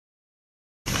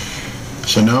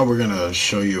So now we're going to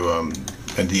show you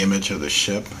the image of the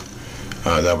ship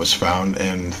that was found.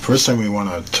 And first thing we want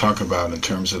to talk about in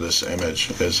terms of this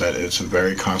image is that it's a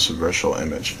very controversial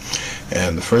image.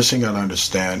 And the first thing you got to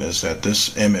understand is that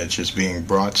this image is being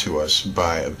brought to us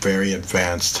by a very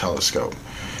advanced telescope.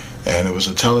 And it was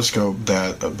a telescope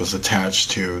that was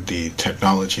attached to the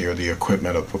technology or the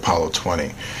equipment of Apollo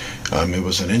 20. It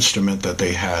was an instrument that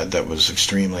they had that was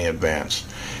extremely advanced.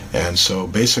 And so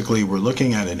basically we're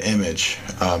looking at an image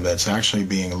that's actually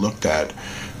being looked at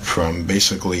from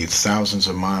basically thousands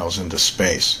of miles into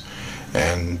space.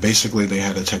 And basically they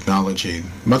had a technology,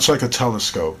 much like a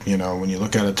telescope. You know, when you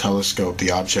look at a telescope,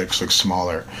 the objects look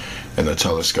smaller in the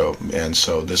telescope. And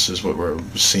so this is what we're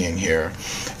seeing here.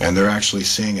 And they're actually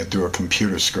seeing it through a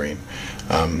computer screen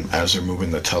as they're moving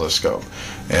the telescope.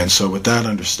 And so with that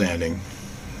understanding,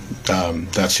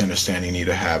 that's the understanding you need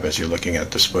to have as you're looking at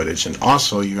this footage. And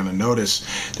also you're going to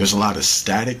notice there's a lot of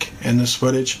static in this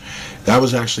footage. That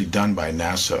was actually done by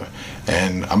NASA,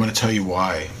 and I'm going to tell you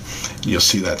why you'll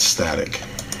see that static.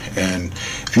 And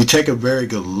if you take a very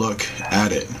good look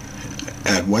at it,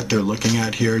 at what they're looking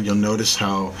at here, you'll notice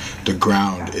how the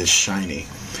ground is shiny.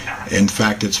 In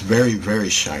fact, it's very, very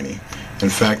shiny. In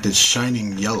fact, it's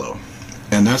shining yellow,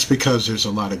 and that's because there's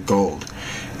a lot of gold.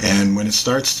 And when it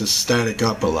starts to static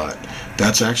up a lot,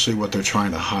 that's actually what they're trying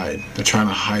to hide. They're trying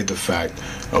to hide the fact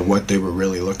of what they were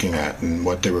really looking at and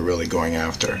what they were really going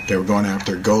after. They were going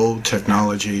after gold,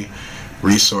 technology,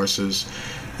 resources.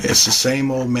 It's the same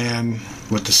old man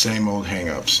with the same old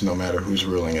hang-ups, no matter who's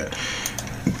ruling it.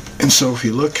 And so if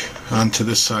you look onto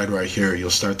this side right here,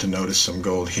 you'll start to notice some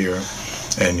gold here,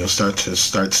 and you'll start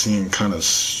seeing kind of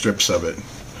strips of it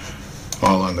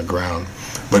all on the ground.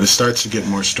 But it starts to get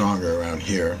more stronger around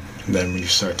here, and then you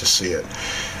start to see it.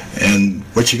 And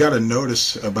what you got to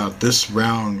notice about this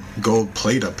round gold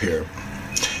plate up here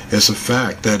is the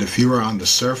fact that if you were on the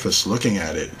surface looking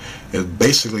at it, it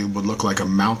basically would look like a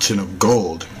mountain of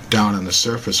gold down on the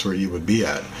surface where you would be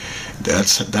at.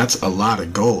 That's a lot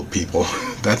of gold, people.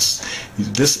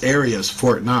 This area is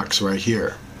Fort Knox right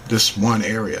here. This one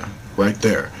area right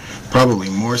there, probably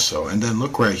more so. And then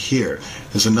look right here,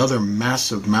 there's another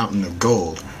massive mountain of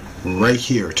gold right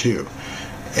here too,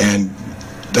 and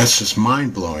that's just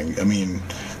mind-blowing. I mean,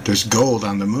 there's gold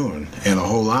on the moon, and a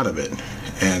whole lot of it,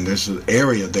 and there's an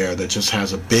area there that just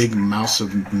has a big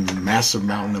massive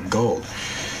mountain of gold.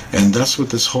 And that's what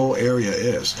this whole area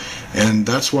is, and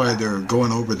that's why they're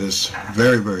going over this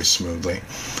very, very smoothly.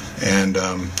 And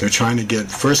they're trying to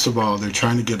get, first of all, they're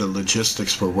trying to get a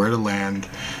logistics for where to land,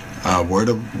 where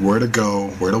to go,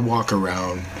 where to walk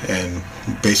around, and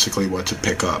basically what to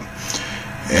pick up.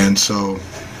 And so,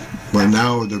 well,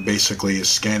 now they're basically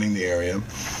scanning the area,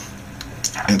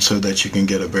 and so that you can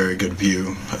get a very good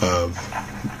view of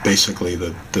basically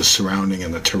the surrounding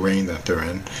and the terrain that they're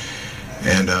in.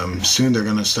 And soon they're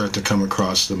going to start to come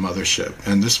across the mothership.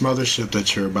 And this mothership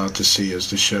that you're about to see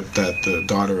is the ship that the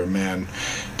daughter of man,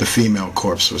 the female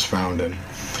corpse, was found in.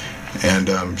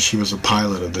 And she was a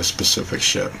pilot of this specific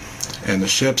ship. And the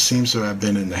ship seems to have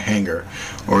been in the hangar,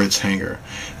 or its hangar.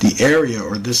 The area,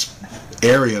 or this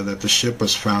area that the ship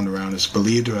was found around, is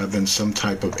believed to have been some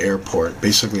type of airport,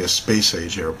 basically a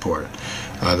space-age airport,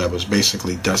 that was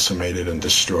basically decimated and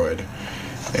destroyed.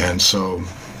 And so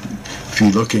if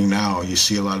you're looking now, you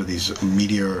see a lot of these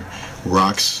meteor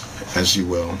rocks, as you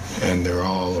will, and they're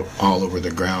all over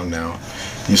the ground now.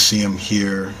 You see them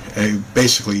here,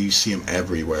 basically you see them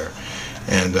everywhere.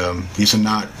 And these are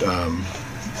not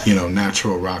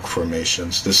natural rock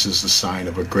formations. This is the sign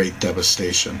of a great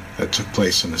devastation that took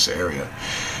place in this area.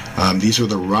 These were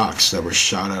the rocks that were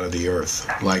shot out of the earth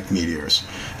like meteors,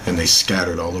 and they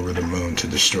scattered all over the moon to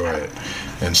destroy it.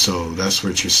 And so that's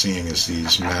what you're seeing, is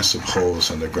these massive holes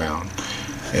in the ground.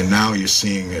 And now you're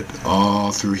seeing it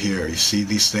all through here. You see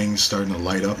these things starting to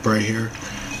light up right here,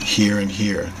 here and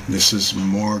here. This is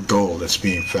more gold that's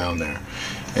being found there,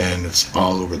 and it's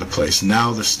all over the place.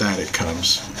 Now the static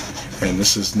comes, and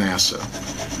this is NASA.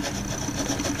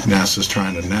 NASA's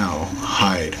trying to now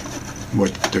hide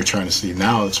what they're trying to see.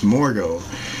 Now it's more gold,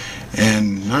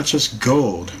 and not just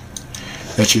gold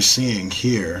that you're seeing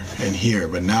here and here,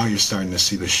 but now you're starting to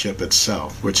see the ship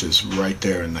itself, which is right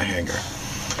there in the hangar.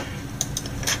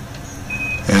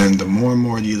 And the more and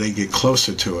more they get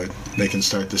closer to it, they can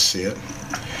start to see it.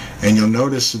 And you'll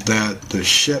notice that the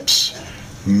ship's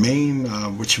main,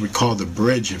 what you would call the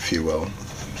bridge, if you will,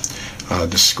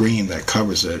 the screen that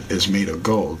covers it, is made of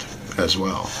gold as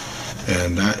well.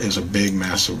 And that is a big,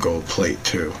 massive gold plate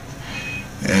too.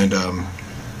 And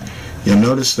you'll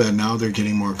notice that now they're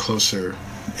getting more closer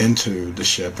into the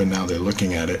ship, and now they're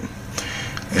looking at it.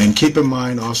 And keep in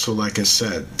mind also, like I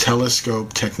said,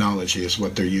 telescope technology is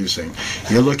what they're using.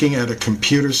 You're looking at a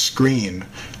computer screen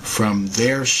from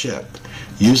their ship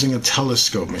using a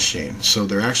telescope machine. So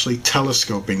they're actually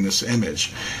telescoping this image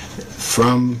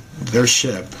from their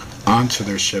ship onto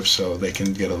their ship so they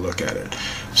can get a look at it.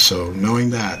 So knowing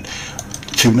that,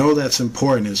 to know that's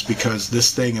important is because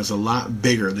this thing is a lot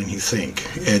bigger than you think.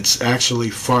 It's actually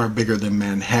far bigger than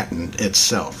Manhattan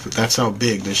itself. That's how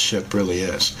big this ship really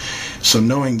is. So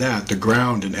knowing that, the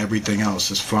ground and everything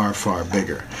else is far, far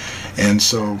bigger. And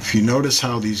so if you notice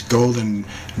how these golden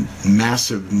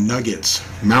massive nuggets,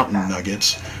 mountain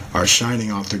nuggets, are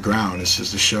shining off the ground, it's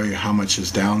just to show you how much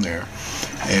is down there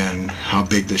and how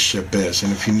big this ship is.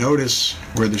 And if you notice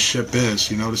where the ship is,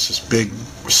 you notice this big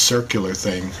circular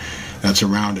thing that's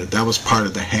around it. That was part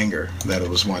of the hangar that it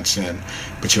was once in,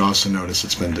 but you also notice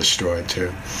it's been destroyed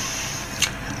too.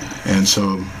 And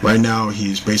so right now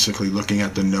he's basically looking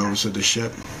at the nose of the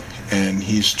ship, and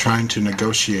he's trying to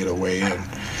negotiate a way in.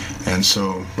 And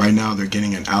so right now they're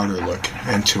getting an outer look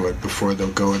into it before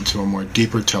they'll go into a more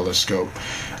deeper telescope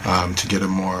to get a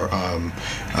more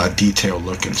detailed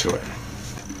look into it.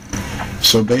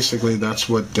 So basically that's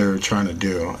what they're trying to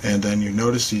do. And then you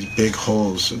notice these big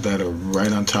holes that are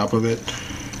right on top of it.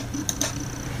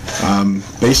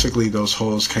 Basically those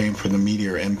holes came from the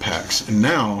meteor impacts. And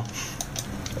now,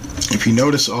 if you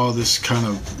notice all this kind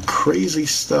of crazy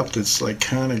stuff that's like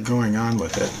kind of going on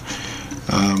with it,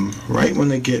 right when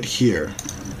they get here,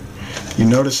 you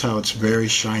notice how it's very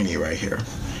shiny right here.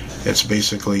 It's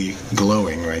basically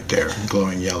glowing right there,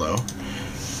 glowing yellow.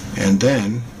 And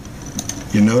then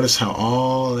you notice how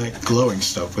all that glowing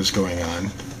stuff was going on,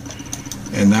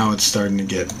 and now it's starting to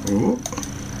get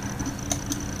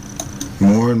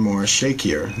more and more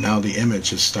shakier. Now the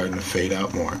image is starting to fade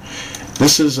out more.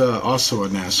 This is also a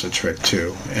NASA trick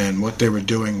too, and what they were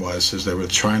doing was they were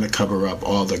trying to cover up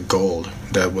all the gold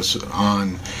that was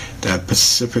on that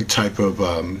Pacific type of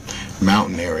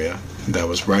mountain area that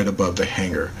was right above the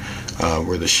hangar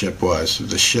where the ship was.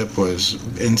 The ship was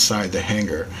inside the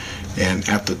hangar, and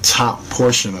at the top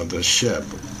portion of the ship,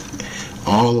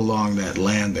 all along that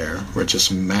land there, were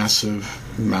just massive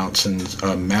mountains,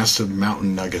 massive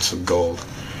mountain nuggets of gold.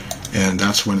 And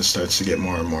that's when it starts to get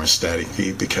more and more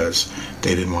staticky, because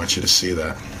they didn't want you to see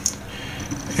that.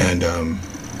 And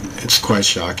it's quite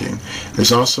shocking.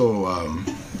 There's also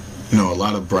a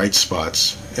lot of bright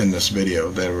spots in this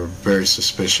video that were very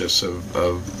suspicious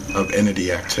of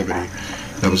entity activity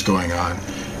that was going on.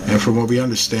 And from what we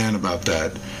understand about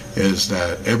that is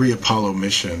that every Apollo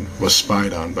mission was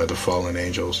spied on by the fallen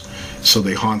angels, so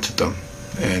they haunted them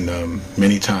and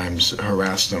many times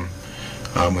harassed them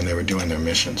when they were doing their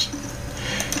missions.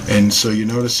 And so you're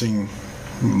noticing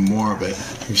more of it.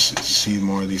 You see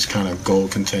more of these kind of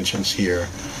gold contentions here,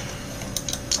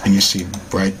 and you see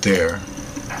right there,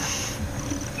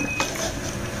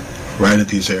 right at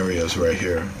these areas right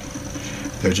here,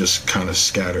 they're just kind of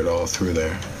scattered all through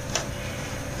there,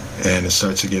 and it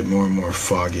starts to get more and more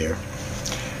foggier,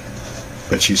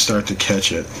 but you start to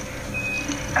catch it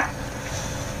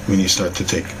when you start to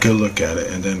take a good look at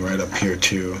it. And then right up here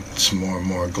too, it's more and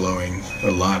more glowing,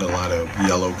 a lot of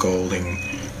yellow golding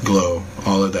glow.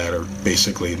 All of that are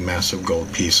basically massive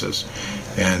gold pieces.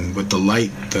 And with the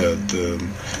light,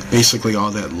 basically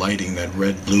all that lighting, that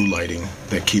red-blue lighting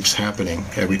that keeps happening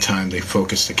every time they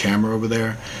focus the camera over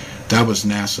there, that was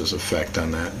NASA's effect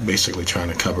on that, basically trying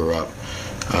to cover up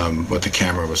what the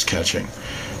camera was catching.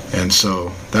 And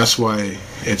so that's why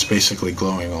it's basically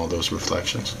glowing all those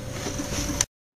reflections.